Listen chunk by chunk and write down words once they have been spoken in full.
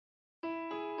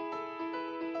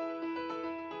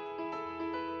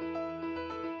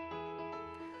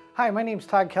Hi, my name is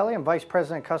Todd Kelly. I'm Vice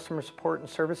President of Customer Support and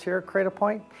Service here at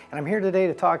Cradlepoint, and I'm here today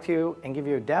to talk to you and give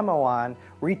you a demo on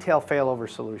retail failover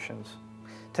solutions.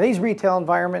 Today's retail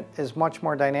environment is much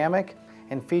more dynamic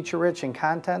and feature-rich in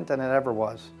content than it ever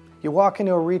was. You walk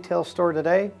into a retail store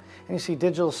today and you see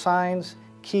digital signs,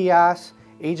 kiosks,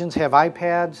 agents have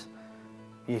iPads,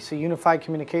 you see unified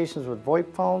communications with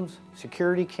VoIP phones,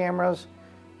 security cameras,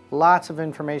 lots of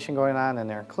information going on in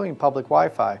there, including public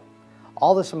Wi-Fi.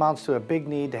 All this amounts to a big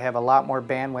need to have a lot more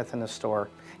bandwidth in the store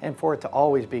and for it to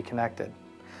always be connected.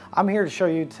 I'm here to show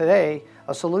you today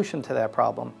a solution to that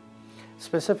problem,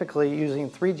 specifically using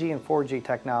 3G and 4G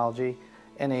technology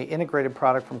in an integrated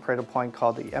product from Cradlepoint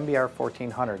called the MBR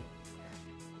 1400.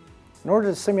 In order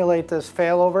to simulate this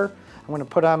failover, I'm going to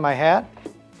put on my hat,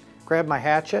 grab my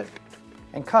hatchet,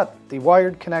 and cut the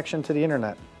wired connection to the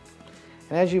internet.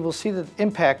 And as you will see the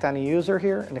impact on the user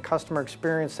here and the customer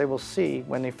experience they will see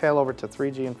when they fail over to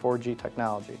 3G and 4G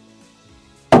technology.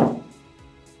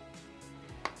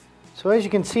 So as you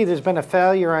can see, there's been a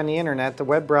failure on the internet. The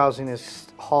web browsing is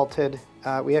halted.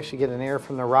 We actually get an error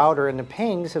from the router and the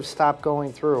pings have stopped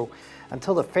going through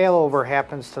until the failover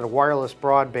happens to the wireless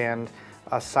broadband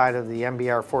side of the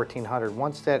MBR 1400.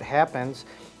 Once that happens,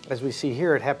 as we see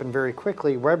here, it happened very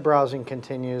quickly. Web browsing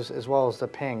continues as well as the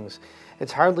pings.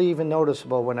 It's hardly even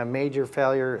noticeable when a major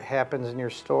failure happens in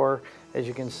your store. As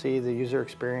you can see, the user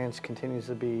experience continues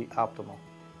to be optimal.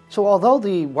 So although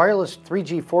the wireless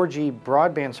 3G, 4G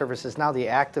broadband service is now the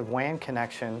active WAN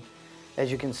connection,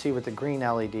 as you can see with the green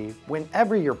LED,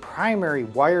 whenever your primary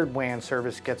wired WAN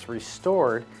service gets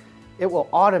restored, it will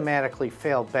automatically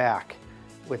fail back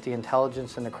with the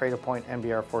intelligence in the Cradlepoint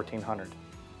MBR 1400.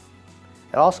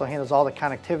 It also handles all the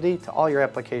connectivity to all your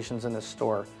applications in the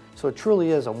store. So it truly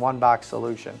is a one-box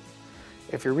solution.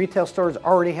 If your retail stores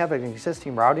already have an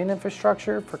existing routing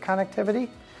infrastructure for connectivity,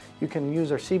 you can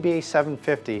use our CBA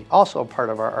 750, also a part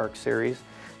of our ARC series,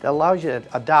 that allows you to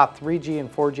adopt 3G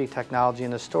and 4G technology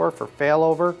in the store for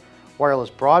failover,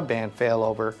 wireless broadband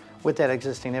failover with that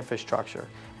existing infrastructure.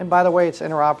 And by the way, it's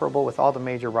interoperable with all the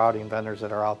major routing vendors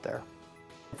that are out there.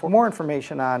 For more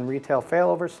information on retail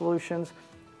failover solutions,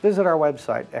 visit our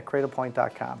website at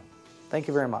cradlepoint.com. Thank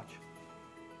you very much.